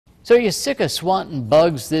So are you sick of swatting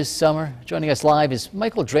bugs this summer? Joining us live is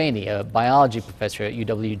Michael Draney, a biology professor at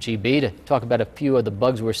UWGB, to talk about a few of the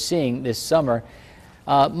bugs we're seeing this summer.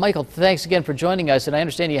 Michael, thanks again for joining us. And I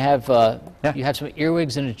understand you have some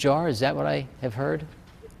earwigs in a jar. Is that what I have heard?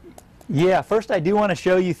 Yeah, first I do want to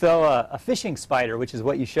show you, though, a fishing spider, which is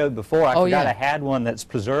what you showed before. I forgot I had one that's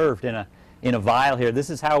preserved in a vial here.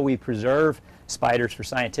 This is how we preserve spiders for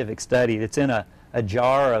scientific study. It's in a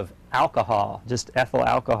jar of alcohol, just ethyl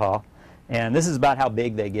alcohol. And this is about how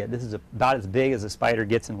big they get. This is about as big as a spider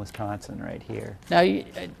gets in Wisconsin right here. Now,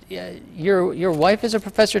 your wife is a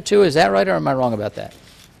professor too, is that right, or am I wrong about that?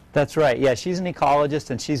 That's right. Yeah, she's an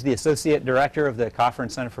ecologist, and she's the associate director of the Cochran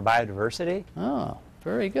Center for Biodiversity. Oh,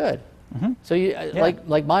 very good. Mm-hmm. So you,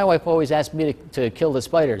 like my wife always asked me to kill the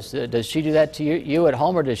spiders. Does she do that to you at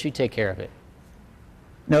home, or does she take care of it?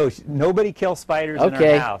 No, nobody kills spiders in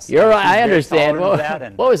our house. You're right. I understand.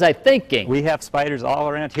 What was I thinking? We have spiders all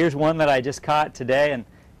around. Here's one that I just caught today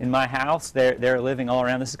in my house. They're living all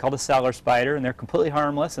around. This is called a cellar spider, and they're completely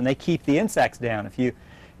harmless, and they keep the insects down. If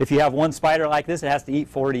you have one spider like this, it has to eat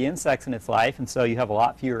 40 insects in its life, and so you have a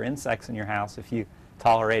lot fewer insects in your house if you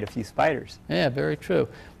tolerate a few spiders. Yeah, very true.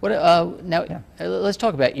 Let's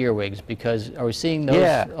talk about earwigs, because are we seeing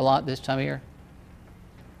those a lot this time of year?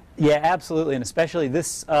 Yeah, absolutely, and especially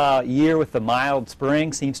this year with the mild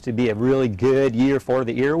spring seems to be a really good year for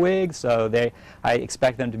the earwigs, so I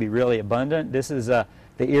expect them to be really abundant. This is the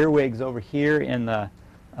earwigs over here in the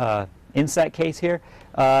insect case here.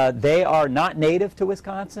 They are not native to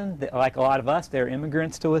Wisconsin. Like a lot of us, they're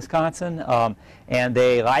immigrants to Wisconsin, and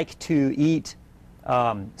they like to eat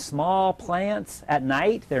small plants at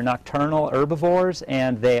night. They're nocturnal herbivores,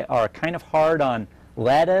 and they are kind of hard on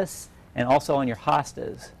lettuce and also on your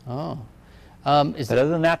hostas. Oh. But other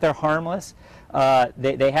than that, they're harmless.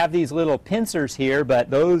 They have these little pincers here, but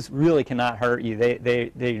those really cannot hurt you. They're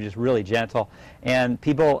just really gentle. And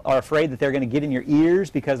people are afraid that they're going to get in your ears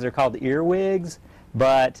because they're called earwigs,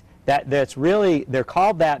 but they're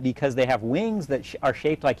called that because they have wings that are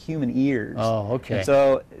shaped like human ears. Oh, okay. And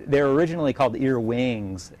so they're originally called ear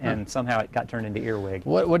wings, and somehow it got turned into earwig.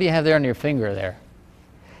 What do you have there on your finger there?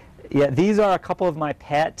 Yeah, these are a couple of my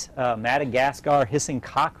pet Madagascar hissing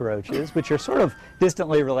cockroaches, which are sort of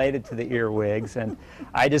distantly related to the earwigs, and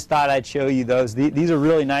I just thought I'd show you those. These are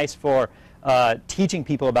really nice for teaching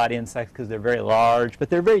people about insects because they're very large, but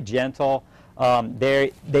they're very gentle.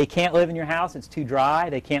 They can't live in your house. It's too dry.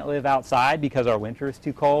 They can't live outside because our winter is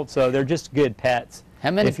too cold, so they're just good pets.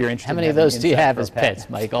 How many of those do you have as pets,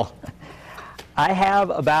 Michael? I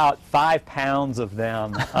have about 5 pounds of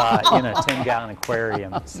them in a 10-gallon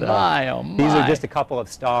aquarium. So oh my. These are just a couple of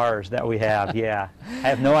stars that we have, yeah. I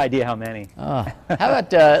have no idea how many. How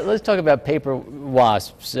about, let's talk about paper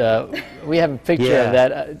wasps. We have a picture of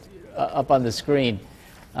that up on the screen.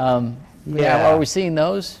 Are we seeing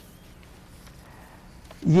those?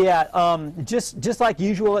 Yeah, just like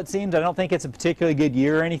usual it seems. I don't think it's a particularly good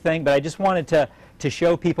year or anything, but I just wanted to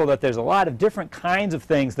show people that there's a lot of different kinds of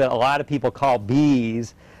things that a lot of people call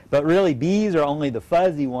bees, but really bees are only the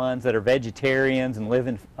fuzzy ones that are vegetarians and live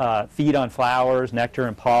and feed on flowers, nectar,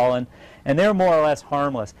 and pollen, and they're more or less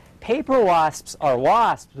harmless. Paper wasps are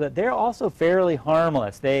wasps, but they're also fairly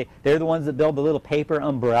harmless. They're the ones that build the little paper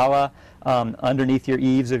umbrella underneath your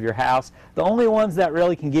eaves of your house. The only ones that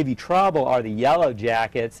really can give you trouble are the yellow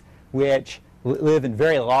jackets, which live in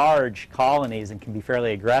very large colonies and can be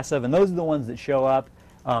fairly aggressive, and those are the ones that show up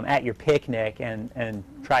at your picnic and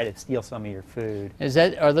try to steal some of your food.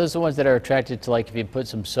 Are those the ones that are attracted to, like, if you put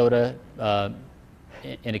some soda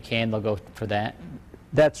in a can, they'll go for that?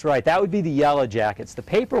 That's right. That would be the yellow jackets. The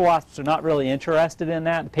paper wasps are not really interested in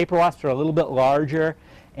that. The paper wasps are a little bit larger,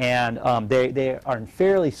 and they are in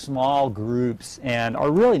fairly small groups and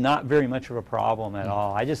are really not very much of a problem at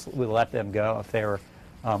all. I just would let them go if they were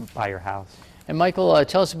by your house. And Michael,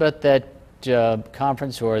 tell us about that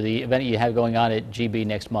conference or the event you have going on at GB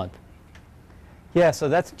next month. Yeah, so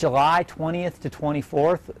that's July 20th to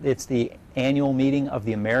 24th. It's the annual meeting of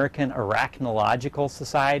the American Arachnological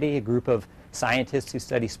Society, a group of scientists who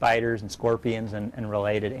study spiders and scorpions and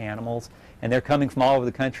related animals. And they're coming from all over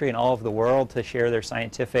the country and all over the world to share their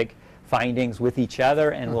scientific findings with each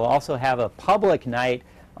other. And we'll also have a public night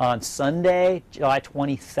on Sunday, July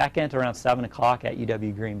 22nd, around 7 o'clock at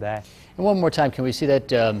UW Green Bay. And one more time, can we see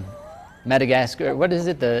that Madagascar, what is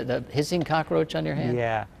it, the hissing cockroach on your hand?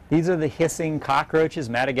 Yeah, these are the hissing cockroaches,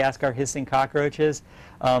 Madagascar hissing cockroaches.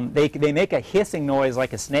 They make a hissing noise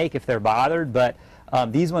like a snake if they're bothered, but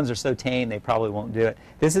these ones are so tame they probably won't do it.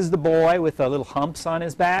 This is the boy with the little humps on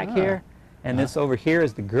his back here, and this over here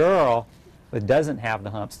is the girl that doesn't have the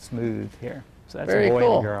humps, smooth here. So that's a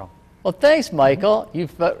boy and a girl. Well, thanks, Michael.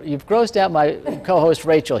 You've grossed out my co-host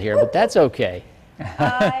Rachel here, but that's okay.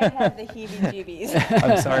 I have the heebie-jeebies.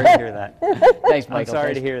 I'm sorry to hear that. Thanks, Michael. I'm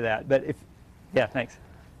sorry to hear that. But yeah, thanks.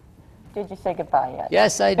 Did you say goodbye yet?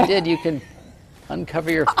 Yes, I did. You can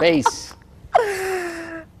uncover your face.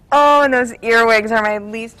 Oh, and those earwigs are my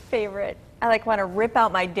least favorite. I want to rip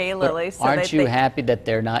out my daylilies. So aren't you happy that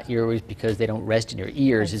they're not earwigs because they don't rest in your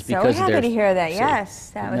ears? It's because so happy to hear that. Yes,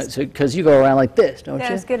 that was. Because you go around like this, don't you?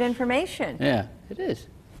 That was good information. Yeah, it is.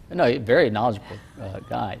 No, very knowledgeable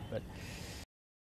guy, but.